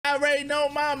already know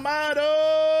my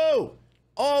motto.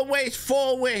 Always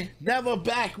forward, never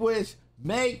backwards.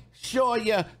 Make sure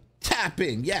you're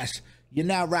tapping. Yes, you're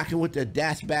now rocking with the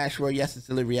Dash Bash Roy. Yes, it's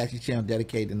a live reaction channel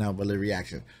dedicated to nothing but live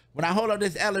reaction. When I hold up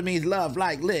this L, it means love,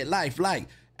 like, lit, life, like.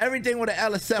 Everything with an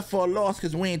L except for a loss,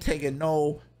 because we ain't taking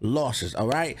no losses, all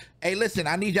right? Hey, listen,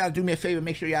 I need y'all to do me a favor.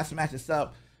 Make sure y'all smash this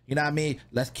up. You know what I mean?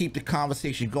 Let's keep the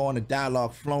conversation going, the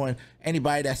dialogue flowing.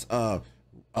 Anybody that's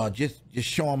just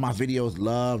showing my videos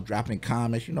love, dropping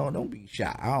comments, you know, don't be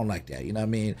shy. I don't like that, you know what I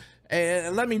mean?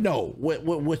 And let me know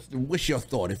what's your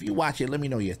thought. If you watch it, let me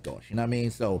know your thoughts, you know what I mean?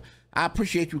 So I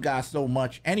appreciate you guys so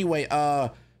much. Anyway,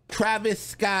 Travis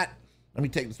Scott, let me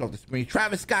take this off the screen.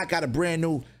 Travis Scott got a brand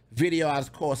new video out. It's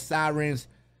called Sirens.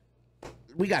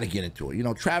 We got to get into it. You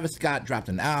know, Travis Scott dropped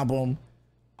an album.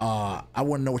 I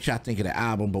want to know what y'all think of the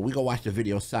album, but we go watch the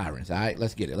video Sirens. All right,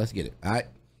 let's get it. Let's get it. All right.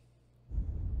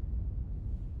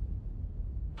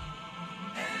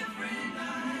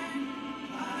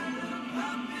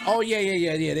 Oh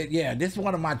yeah. This is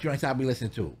one of my joints I'll be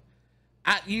listening to.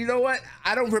 You know what?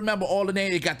 I don't remember all the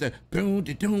names. It got the boom,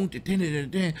 da doom, da din, da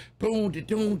din, boom, da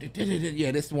doom, da din, da din.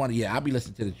 Yeah, this one. Yeah, I'll be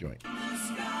listening to the joint.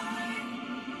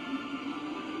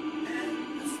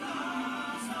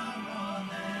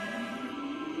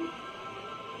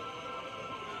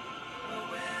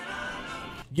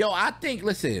 Yo, I think,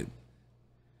 listen,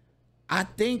 I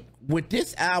think with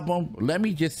this album, let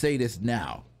me just say this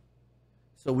now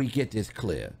so we get this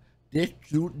clear. This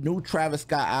new Travis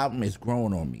Scott album is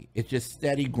growing on me. It's just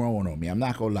steady growing on me. I'm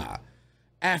not gonna lie.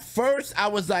 At first, I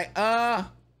was like,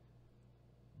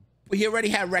 he already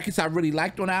had records I really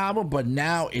liked on the album, but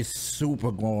now it's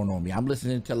super growing on me. I'm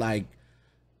listening to like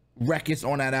records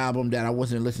on that album that I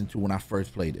wasn't listening to when I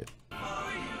first played it.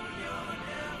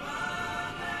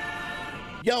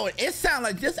 Yo, it sounded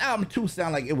like this album too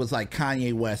sounded like it was like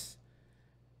Kanye West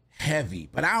heavy,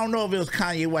 but I don't know if it was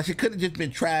Kanye West. It could have just been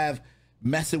Trav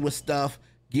messing with stuff,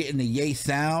 getting the Ye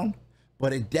sound,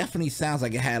 but it definitely sounds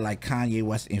like it had like Kanye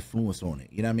West influence on it.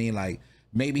 You know what I mean? Like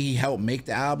maybe he helped make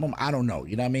the album. I don't know.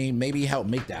 You know what I mean? Maybe he helped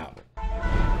make the album.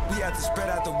 We have to spread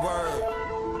out the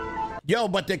word. Yo,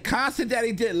 but the concert that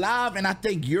he did live, and I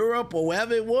think Europe or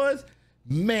wherever it was,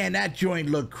 man, that joint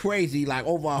looked crazy. Like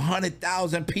over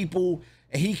 100,000 people.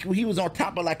 And he was on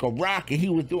top of like a rock and he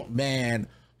was doing, man,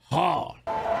 hard.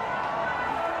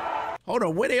 Hold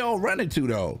on, where they all running to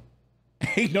though?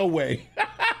 Ain't no way.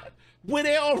 Where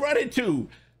they all running to?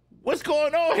 What's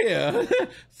going on here?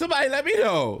 Somebody let me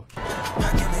know.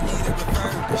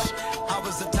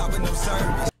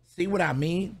 See what I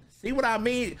mean? See what I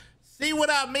mean? See what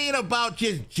I mean about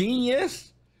just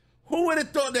genius? Who would have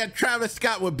thought that Travis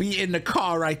Scott would be in the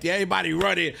car right there? Everybody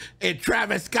running and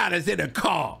Travis Scott is in the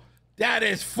car. That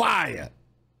is fire.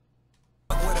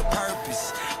 With a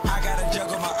purpose, I gotta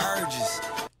juggle my urges.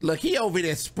 Look, he over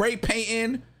there spray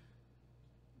painting.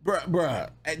 Bruh.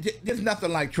 There's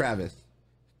nothing like Travis.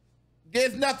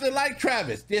 There's nothing like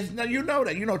Travis. There's no, you know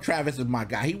that. You know Travis is my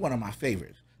guy. He one of my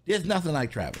favorites. There's nothing like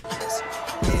Travis.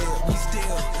 Yeah, we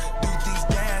still do things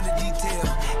down to detail.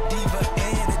 Diva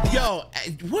and Yo,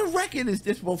 what record is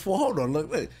this before? Hold on,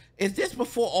 look. Is this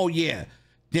before? Oh yeah.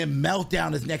 Then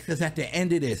Meltdown is next, because at the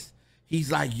end of this,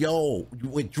 he's like, yo,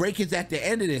 with Drake is at the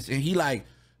end of this, and he like,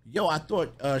 yo, I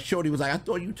thought, Shorty was like, I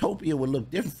thought Utopia would look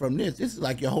different from this. This is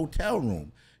like your hotel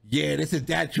room. Yeah, this is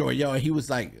that joint, yo. And he was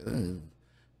like,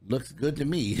 looks good to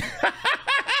me.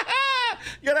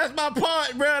 Yo, that's my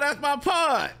part, bro. That's my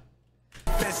part.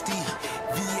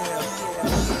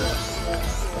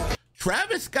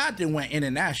 Travis Scott then went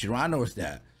international. I noticed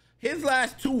that. His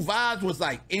last two vibes was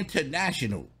like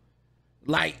international.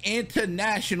 Like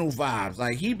international vibes.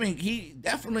 Like he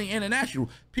definitely international.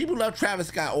 People love Travis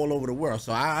Scott all over the world,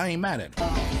 so I ain't mad at him.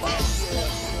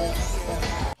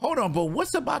 Hold on, but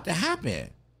what's about to happen?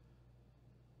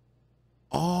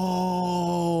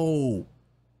 Oh,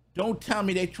 don't tell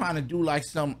me they trying to do like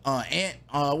some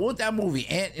what was that movie,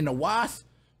 Ant and the Wasp,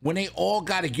 when they all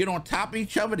got to get on top of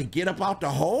each other to get up out the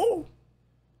hole?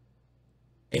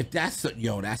 If that's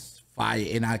yo, that's fire,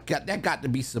 and that got to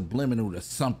be subliminal to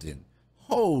something.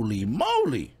 Holy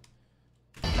moly.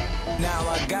 Now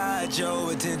I got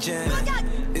your attention.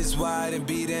 It's wide and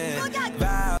beaten.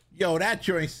 Yo, that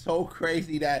joint's so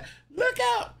crazy that look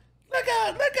out.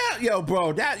 Yo,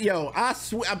 bro, I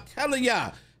swear, I'm telling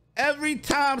y'all, every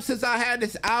time since I had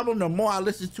this album, the more I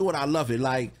listen to it, I love it.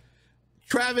 Like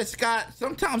Travis Scott,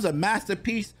 sometimes a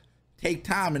masterpiece take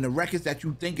time, and the records that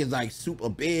you think is like super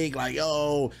big, like,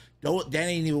 yo, that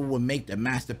ain't even what make the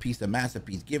masterpiece the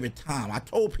masterpiece. Give it time. I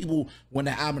told people when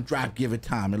the album dropped, give it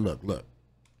time, and look.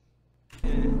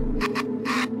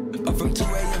 From 2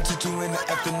 a.m. to 2 in the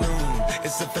afternoon,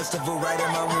 It's a festival right in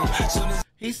my room. Soon as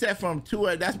He said from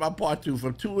 2, that's my part 2,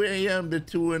 from 2 a.m. to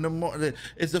 2 in the morning,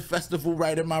 it's a festival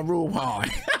right in my room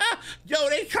hard. Yo,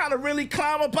 they trying to really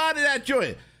climb up out of that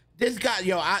joint. This guy,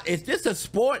 yo, is this a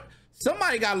sport?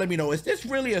 Somebody gotta let me know. Is this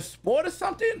really a sport or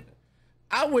something?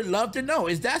 I would love to know.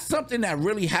 Is that something that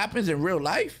really happens in real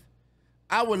life?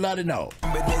 I would love to know.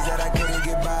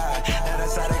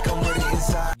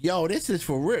 Yo, this is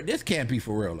for real. This can't be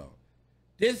for real though.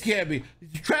 This can't be.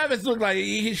 Travis look like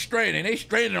he's straining. They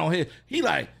straining on his. He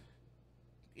like,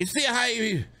 you see how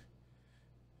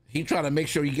he trying to make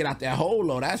sure you get out that hole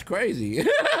though. That's crazy.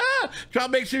 Try to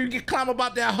make sure you get climb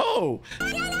about that hole.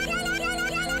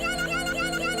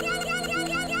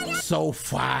 So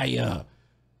fire.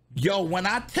 Yo, when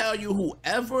I tell you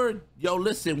whoever, yo,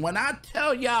 listen, when I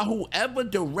tell y'all whoever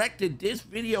directed this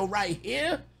video right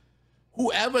here,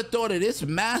 whoever thought of this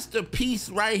masterpiece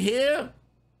right here,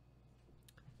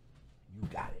 you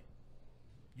got it.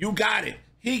 You got it.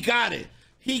 He got it.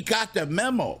 He got the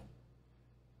memo.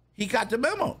 He got the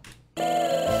memo.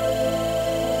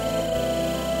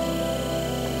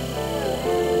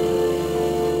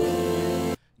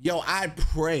 Yo, I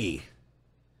pray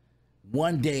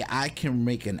one day I can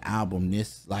make an album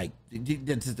this, like,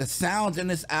 the sounds in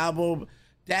this album,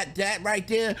 that right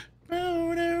there,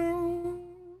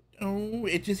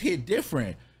 it just hit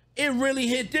different. It really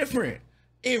hit different.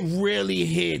 It really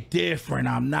hit different.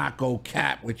 I'm not gonna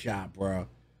cap with y'all, bro.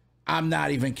 I'm not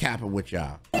even capping with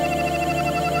y'all.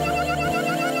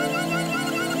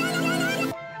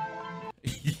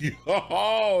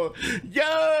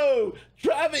 Yo,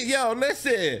 Travis, yo,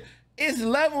 listen. It's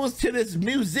levels to this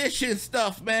musician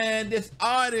stuff, man. This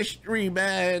artistry,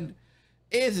 man.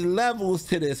 It's levels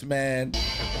to this, man.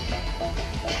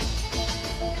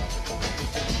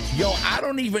 Yo, I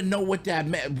don't even know what that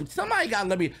meant. Somebody gotta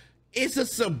let me. It's a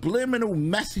subliminal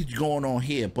message going on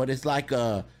here, but it's like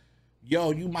a,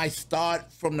 yo, you might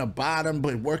start from the bottom,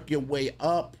 but work your way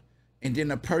up. And then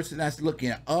the person that's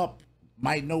looking up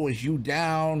might know it's you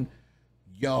down.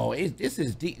 Yo, this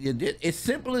is deep. As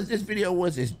simple as this video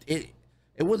was, it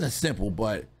wasn't simple,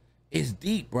 but it's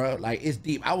deep, bro. Like, it's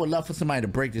deep. I would love for somebody to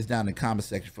break this down in the comment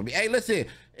section for me. Hey, listen,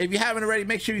 if you haven't already,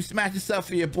 make sure you smash yourself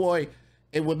for your boy.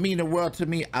 It would mean the world to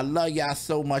me. I love y'all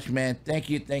so much, man. Thank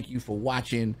you for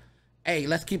watching. Hey,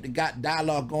 let's keep the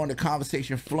dialogue going, the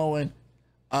conversation flowing.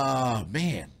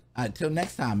 Man, until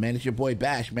next time, man, it's your boy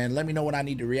Bash, man. Let me know what I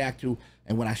need to react to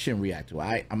and what I shouldn't react to. All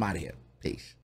right, I'm out of here. Peace.